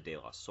introduced to De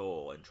La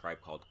Soul and Tribe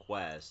Called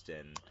Quest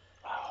and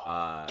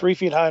 3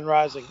 Feet High and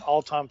Rising,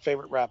 all-time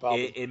favorite rap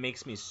album. It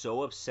makes me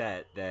so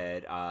upset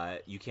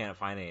that you can't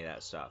find any of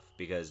that stuff,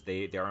 because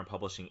they aren't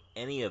publishing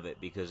any of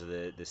it because of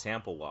the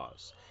sample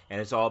laws.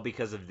 And it's all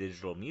because of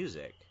digital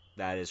music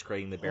that is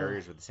creating the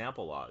barriers with the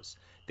sample laws.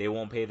 They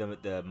won't pay them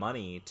the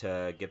money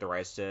to get the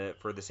rights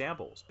for the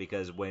samples,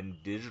 because when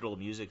digital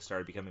music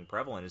started becoming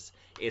prevalent,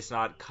 it's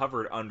not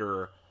covered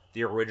under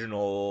the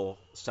original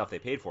stuff they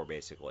paid for,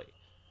 basically.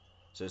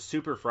 So it's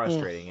super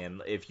frustrating.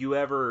 And if you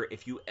ever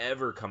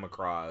come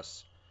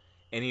across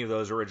any of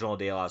those original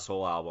De La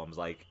Soul albums,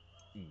 like,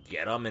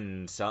 get them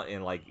and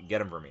get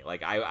them for me.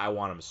 Like, I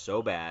want them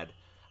so bad.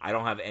 I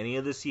don't have any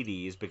of the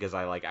CDs because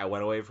I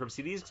went away from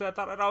CDs because I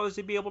thought I'd always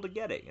be able to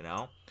get it, you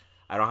know?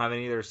 I don't have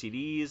any of their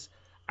CDs.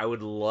 I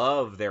would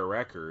love their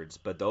records,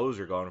 but those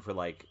are going for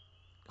like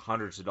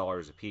hundreds of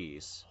dollars a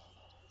piece.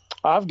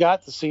 I've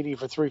got the CD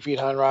for 3 Feet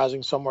High and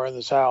Rising somewhere in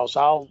this house.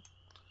 I'll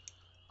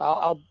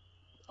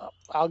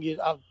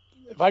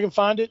if I can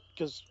find it,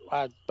 because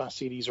my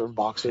CDs are in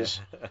boxes.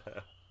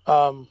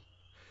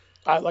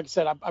 Like I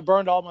said, I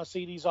burned all my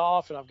CDs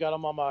off, and I've got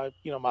them on my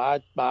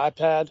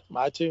iPad,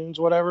 my iTunes,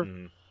 whatever.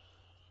 Mm-hmm.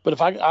 But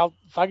if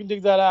I can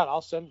dig that out,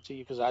 I'll send it to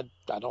you because I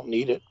don't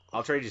need it.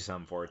 I'll trade you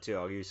something for it too.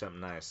 I'll give you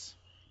something nice.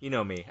 You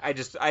know me. I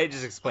just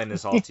explained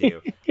this all to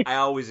you. I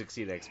always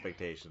exceed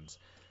expectations.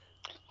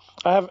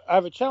 I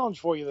have a challenge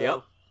for you though.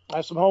 Yep. I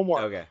have some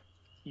homework. Okay.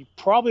 You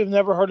probably have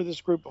never heard of this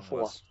group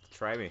before. Let's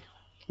try me.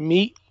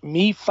 Me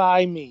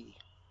Phi Me.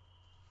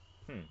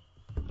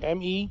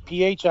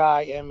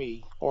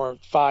 MEPHIME, or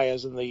Phi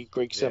as in the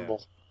Greek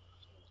symbol.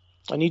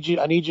 I need you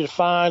to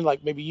find,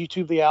 like, maybe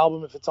YouTube the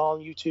album if it's on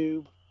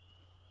YouTube.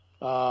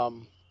 I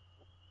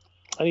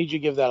need you to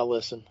give that a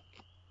listen.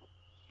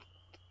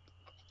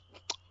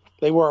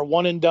 They were a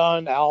one and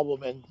done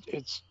album, and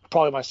it's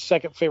probably my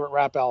second favorite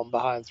rap album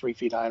behind 3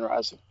 Feet High and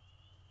Rising.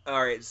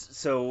 All right,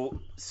 so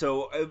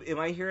am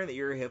I hearing that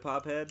you're a hip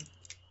hop head?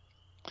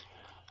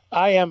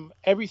 I am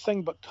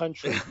everything but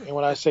country, and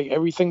when I say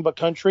everything but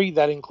country,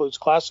 that includes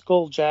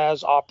classical,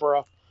 jazz,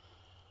 opera,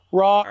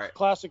 rock, right.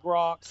 Classic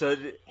rock, so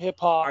hip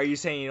hop. Are you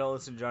saying you don't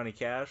listen to Johnny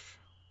Cash?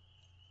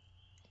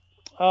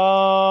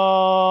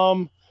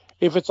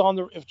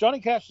 If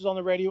Johnny Cash is on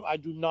the radio, I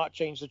do not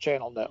change the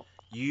channel. No.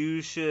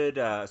 You should.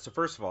 So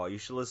first of all, you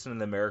should listen to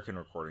the American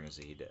recordings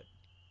that he did.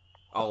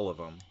 All of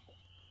them.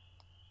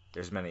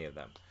 There's many of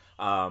them.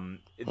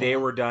 They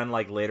were done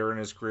like later in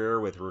his career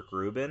with Rick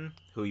Rubin,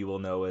 who you will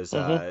know as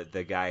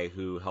the guy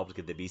who helped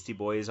get the Beastie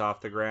Boys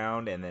off the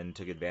ground and then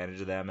took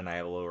advantage of them. And I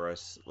have a little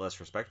less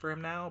respect for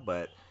him now.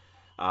 But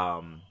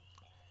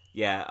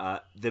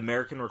the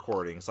American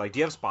recordings. Like, do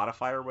you have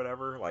Spotify or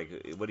whatever?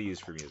 Like, what do you use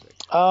for music?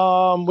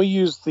 We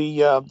use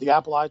the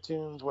Apple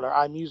iTunes, whatever,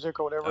 iMusic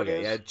or whatever it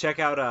is. Yeah, check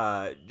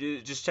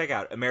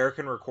out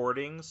American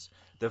recordings.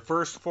 The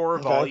first 4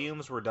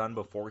 volumes were done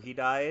before he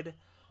died.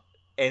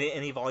 And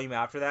any volume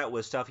after that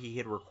was stuff he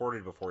had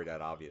recorded before he died,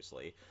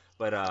 obviously,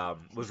 but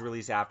was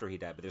released after he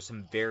died. But there's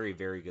some very,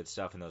 very good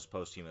stuff in those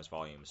posthumous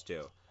volumes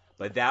too.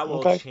 But that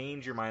will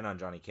change your mind on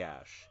Johnny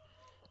Cash.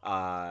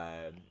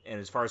 And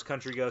as far as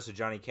country goes, so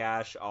Johnny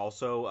Cash,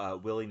 also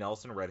Willie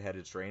Nelson,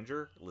 Red-Headed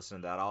Stranger. Listen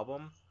to that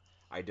album.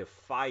 I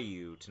defy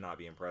you to not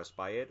be impressed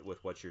by it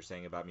with what you're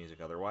saying about music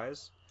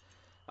otherwise.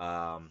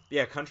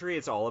 Country,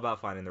 it's all about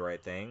finding the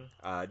right thing.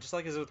 Just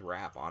like it is with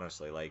rap,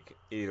 honestly. Like,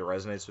 it either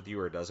resonates with you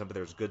or it doesn't, but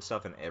there's good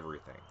stuff in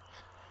everything.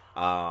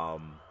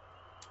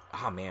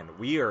 Man,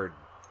 we are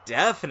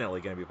definitely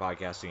going to be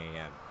podcasting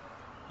again.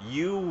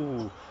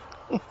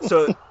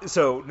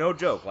 So no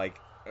joke, like,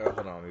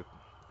 hold on,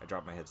 I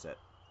dropped my headset.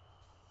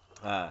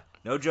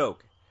 No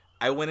joke.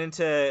 I went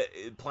into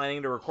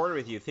planning to record it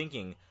with you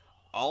thinking,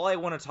 all I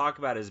want to talk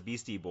about is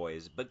Beastie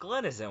Boys, but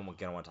Glenn isn't going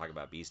to want to talk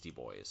about Beastie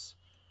Boys.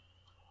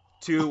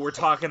 2, we're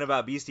talking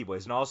about Beastie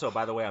Boys. And also,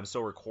 by the way, I'm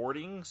still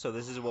recording, so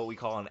this is what we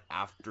call an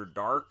after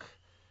dark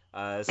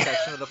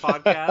section of the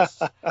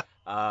podcast.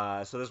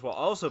 So this will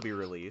also be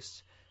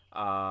released.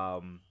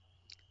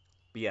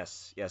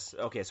 Yes.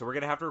 Okay, so we're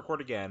going to have to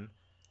record again.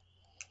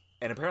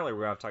 And apparently we're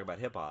going to have to talk about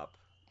hip-hop.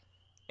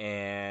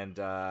 And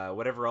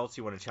whatever else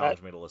you want to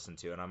challenge me to listen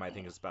to. And I might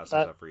think it's about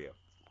some stuff for you.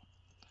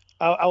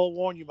 I will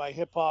warn you, my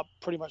hip-hop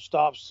pretty much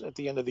stops at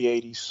the end of the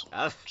 80s.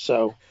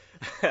 So...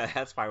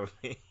 That's fine with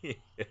me.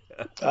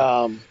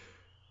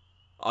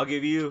 I'll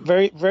give you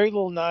very, very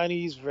little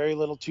 90s, very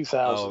little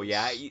 2000s. Oh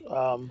yeah,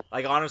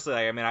 like honestly,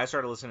 I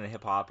started listening to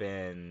hip hop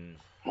in.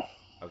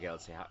 Okay,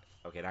 let's see how.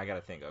 Okay, now I gotta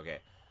think. Okay,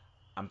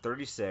 I'm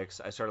 36.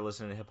 I started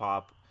listening to hip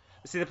hop.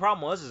 See, the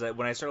problem is that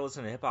when I started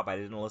listening to hip hop, I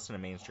didn't listen to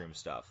mainstream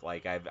stuff.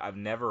 Like I've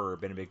never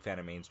been a big fan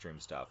of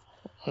mainstream stuff.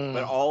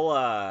 But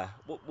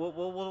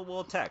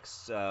we'll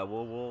text.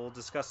 We'll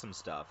discuss some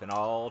stuff, and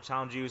I'll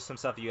challenge you some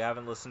stuff you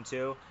haven't listened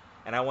to.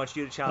 And I want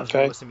you to challenge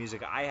me to listen to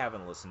music I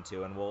haven't listened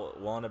to, and we'll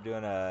end up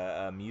doing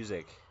a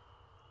music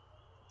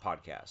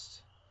podcast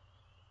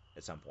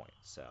at some point.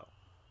 So,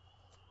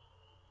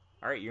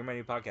 all right, you're my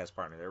new podcast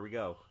partner. There we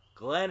go.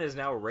 Glenn is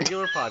now a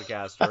regular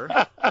podcaster.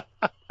 That's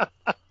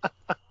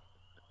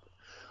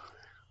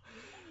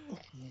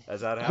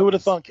how it happens. Who would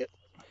have thunk it?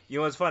 You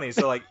know what's funny?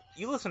 So, like,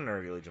 you listen to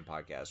Nerdy Legion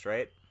podcast,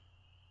 right?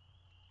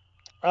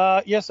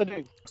 Yes, I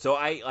do. So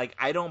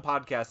I don't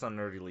podcast on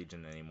Nerdy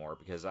Legion anymore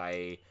because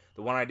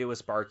the one I do with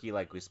Sparky,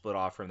 like, we split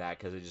off from that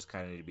because it just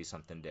kind of needed to be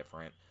something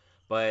different.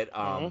 But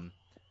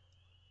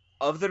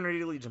of the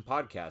Nerdy Legion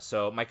podcast,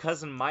 so my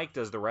cousin Mike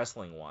does the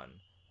wrestling one.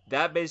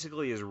 That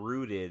basically is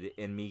rooted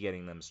in me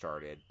getting them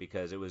started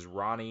because it was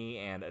Ronnie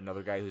and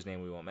another guy whose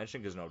name we won't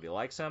mention because nobody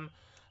likes him.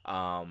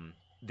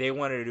 They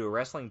wanted to do a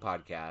wrestling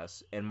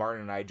podcast, and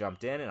Martin and I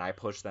jumped in, and I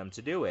pushed them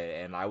to do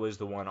it. And I was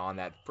the one on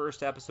that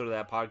first episode of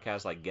that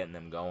podcast, like, getting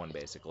them going,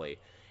 basically.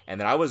 And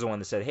then I was the one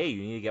that said, hey,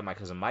 you need to get my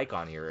cousin Mike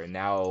on here. And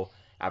now,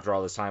 after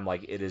all this time,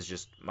 like, it is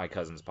just my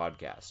cousin's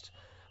podcast.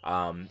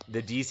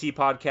 The DC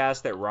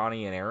podcast that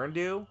Ronnie and Aaron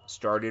do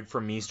started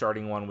from me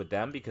starting one with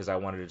them because I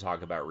wanted to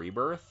talk about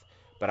Rebirth,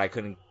 but I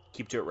couldn't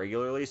keep to it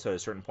regularly, so at a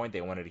certain point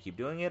they wanted to keep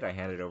doing it. I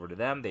handed it over to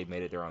them. They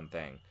made it their own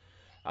thing.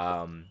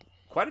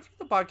 quite a few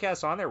of the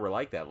podcasts on there were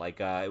like that. Like,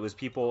 it was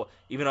people,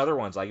 even other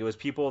ones, like it was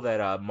people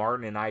that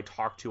Martin and I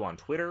talked to on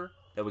Twitter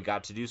that we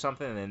got to do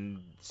something, and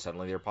then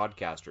suddenly they're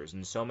podcasters.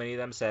 And so many of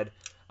them said,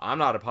 I'm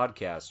not a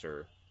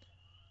podcaster.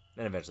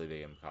 Then eventually they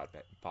became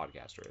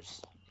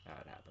podcasters.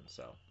 That happened,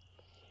 so.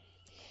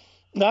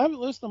 No, I haven't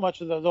listened to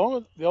much of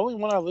those. The only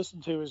one I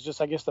listened to is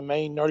just, I guess, the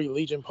main Nerdy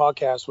Legion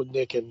podcast with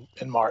Nick and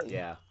Martin.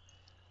 Yeah.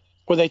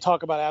 Where they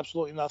talk about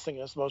absolutely nothing.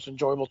 It's the most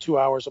enjoyable 2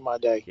 hours of my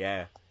day.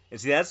 Yeah. And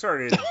see, that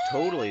started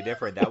totally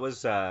different. That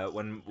was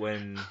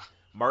when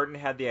Martin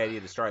had the idea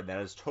to start. That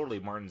was totally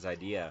Martin's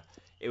idea.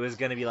 It was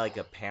going to be like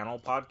a panel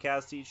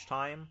podcast each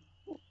time.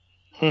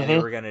 And they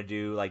were going to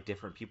do like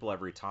different people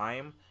every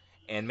time.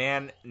 And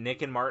man,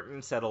 Nick and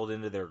Martin settled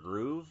into their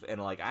groove.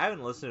 And like, I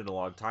haven't listened in a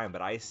long time,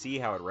 but I see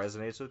how it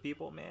resonates with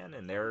people, man.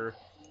 And they're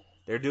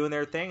doing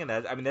their thing.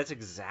 And that's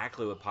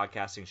exactly what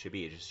podcasting should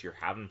be. It's just you're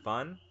having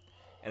fun.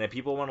 And if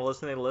people want to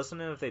listen, they listen.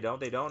 And if they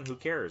don't, they don't. Who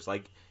cares?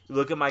 Like, you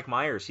look at Mike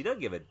Myers. He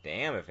doesn't give a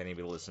damn if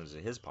anybody listens to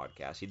his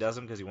podcast. He does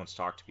them because he wants to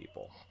talk to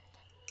people.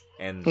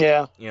 And,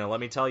 yeah, let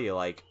me tell you,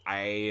 like, I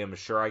am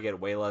sure I get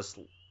way less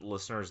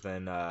listeners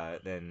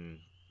than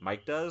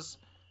Mike does.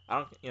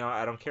 I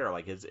don't care.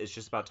 Like, it's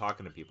just about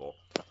talking to people.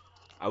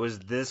 I was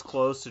this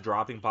close to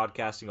dropping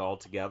podcasting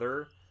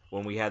altogether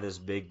when we had this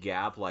big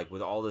gap, like,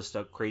 with all this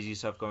stuff, crazy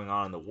stuff going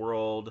on in the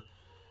world.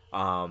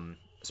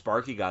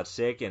 Sparky got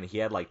sick, and he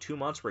had like 2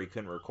 months where he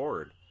couldn't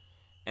record.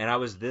 And I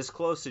was this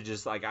close to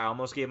just, like, I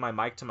almost gave my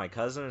mic to my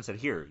cousin and said,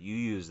 here, you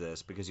use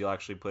this because you'll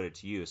actually put it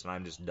to use, and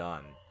I'm just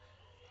done.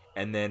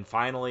 And then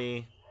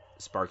finally,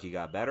 Sparky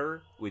got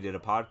better. We did a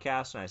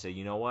podcast, and I said,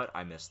 you know what?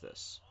 I missed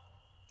this.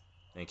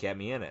 And he kept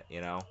me in it,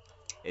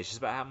 It's just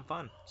about having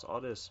fun. That's all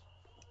it is.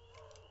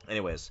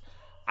 Anyways,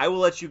 I will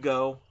let you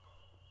go.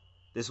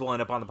 This will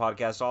end up on the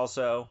podcast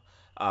also.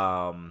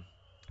 I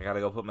got to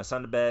go put my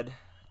son to bed.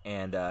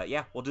 And,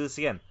 yeah, we'll do this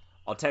again.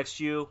 I'll text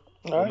you.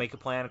 We'll make a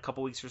plan. A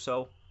couple weeks or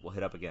so. We'll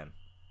hit up again.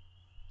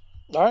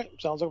 All right.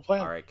 Sounds like a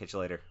plan. All right. Catch you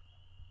later.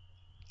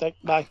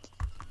 Bye.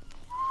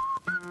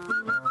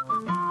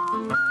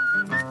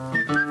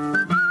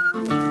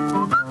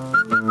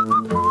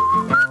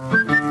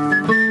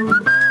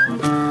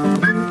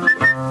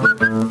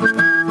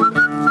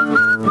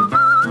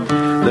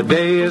 The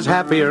day is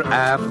happier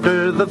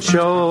after the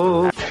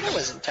show. That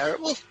wasn't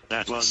terrible.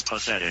 That was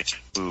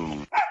pathetic. Boo.